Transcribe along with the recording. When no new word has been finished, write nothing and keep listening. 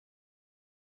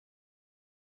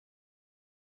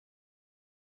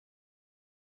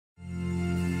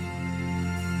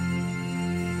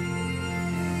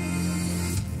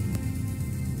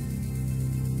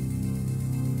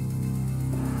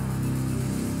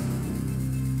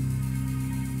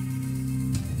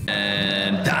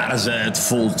And that is it.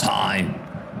 Full time.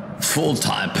 Full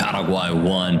time. Paraguay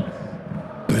won.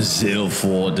 Brazil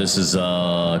 4. This is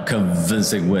a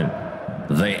convincing win.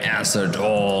 They answered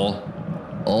all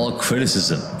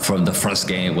criticism from the first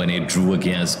game when they drew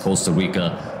against Costa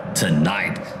Rica.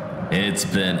 Tonight, it's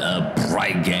been a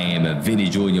bright game. And Vini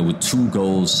Jr. with 2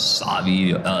 goals,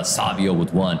 Savio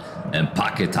with 1, and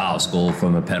Paquetá scored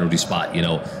from a penalty spot. You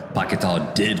know,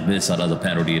 Paquetá did miss another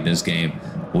penalty in this game,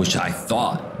 which I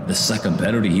thought the second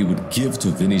penalty he would give to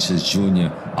Vinicius Jr.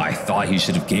 I thought he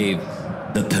should have gave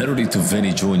the penalty to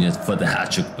Vini Jr. for the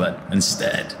hat-trick, but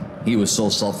instead, he was so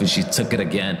selfish, he took it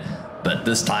again. But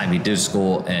this time he did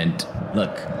score, and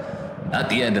look, at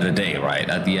the end of the day, right?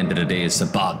 At the end of the day, it's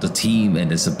about the team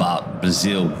and it's about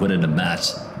Brazil winning the match.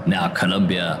 Now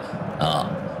Colombia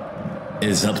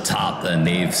is up top and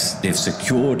they've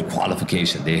secured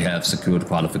qualification. They have secured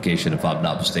qualification, if I'm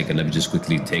not mistaken. Let me just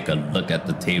quickly take a look at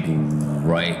the table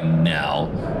right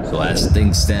now. So as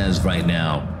things stands right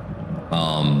now,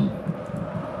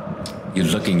 you're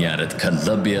looking at it.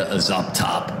 Colombia is up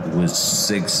top with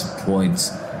 6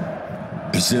 points.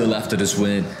 Brazil, after this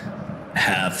win,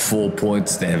 have 4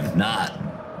 points. They have not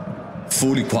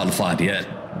fully qualified yet.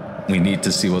 We need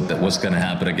to see what's going to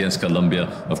happen against Colombia.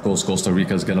 Of course, Costa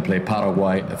Rica is going to play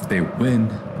Paraguay. If they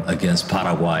win against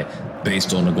Paraguay,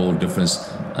 based on the goal difference,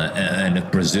 and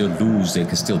if Brazil lose, they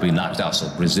can still be knocked out. So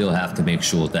Brazil have to make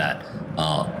sure that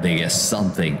they get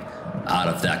something out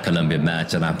of that Colombian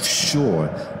match, and I'm sure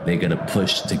they're going to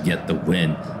push to get the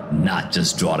win, not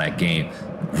just draw that game.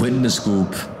 Win this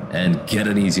group and get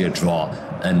an easier draw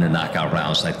in the knockout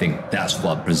rounds. I think that's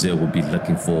what Brazil will be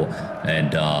looking for.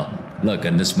 And look,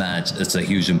 in this match, it's a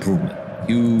huge improvement.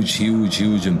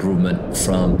 Huge improvement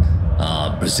from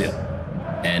Brazil.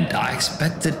 And I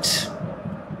expected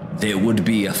there would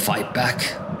be a fight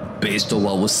back based on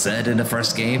what was said in the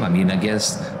first game. I mean,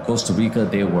 against Costa Rica,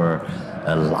 there were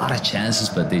a lot of chances,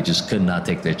 but they just could not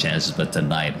take their chances. But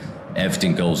tonight,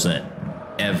 everything goes in.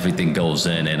 Everything goes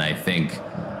in, and I think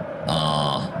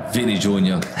Vini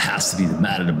Jr. has to be the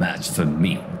man of the match for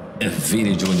me. If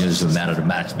Vini Jr. is the man of the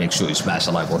match, make sure you smash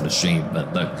a like on the stream.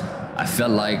 But look, I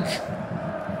felt like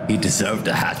he deserved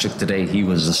a hat-trick today. He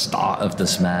was the star of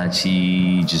this match.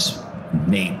 He just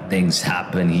made things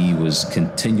happen. He was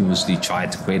continuously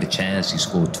trying to create a chance. He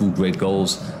scored 2 great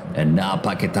goals. And now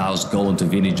Paquetá's going to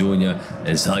Vini Jr.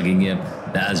 is hugging him.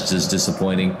 That's just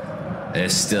disappointing. They're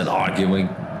still arguing.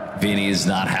 Vini is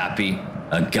not happy.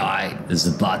 A guy is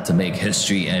about to make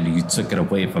history and you took it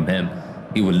away from him.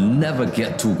 He will never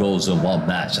get 2 goals in one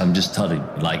match. I'm just telling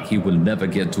you, like, he will never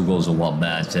get 2 goals in one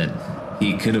match, and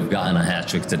he could have gotten a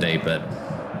hat-trick today, but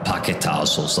Paquetá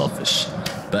is so selfish.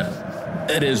 But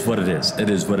it is what it is. It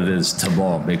is what it is.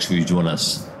 Tomorrow, make sure you join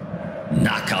us.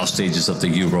 Knockout stages of the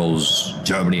Euros,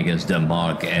 Germany against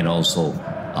Denmark, and also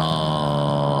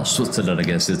Switzerland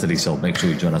against Italy. So make sure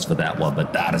you join us for that one.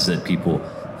 But that is it, people.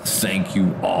 Thank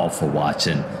you all for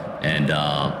watching, and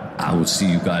I will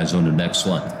see you guys on the next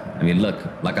one. I mean, look,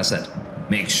 like I said,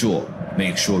 make sure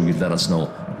you let us know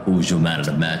who's your man of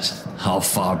the match, how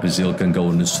far Brazil can go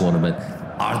in this tournament.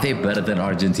 Are they better than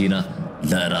Argentina?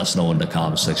 Let us know in the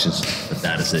comment sections. But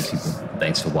that is it, people.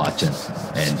 Thanks for watching,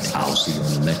 and I'll see you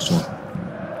on the next one.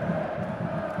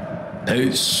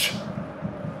 Peace.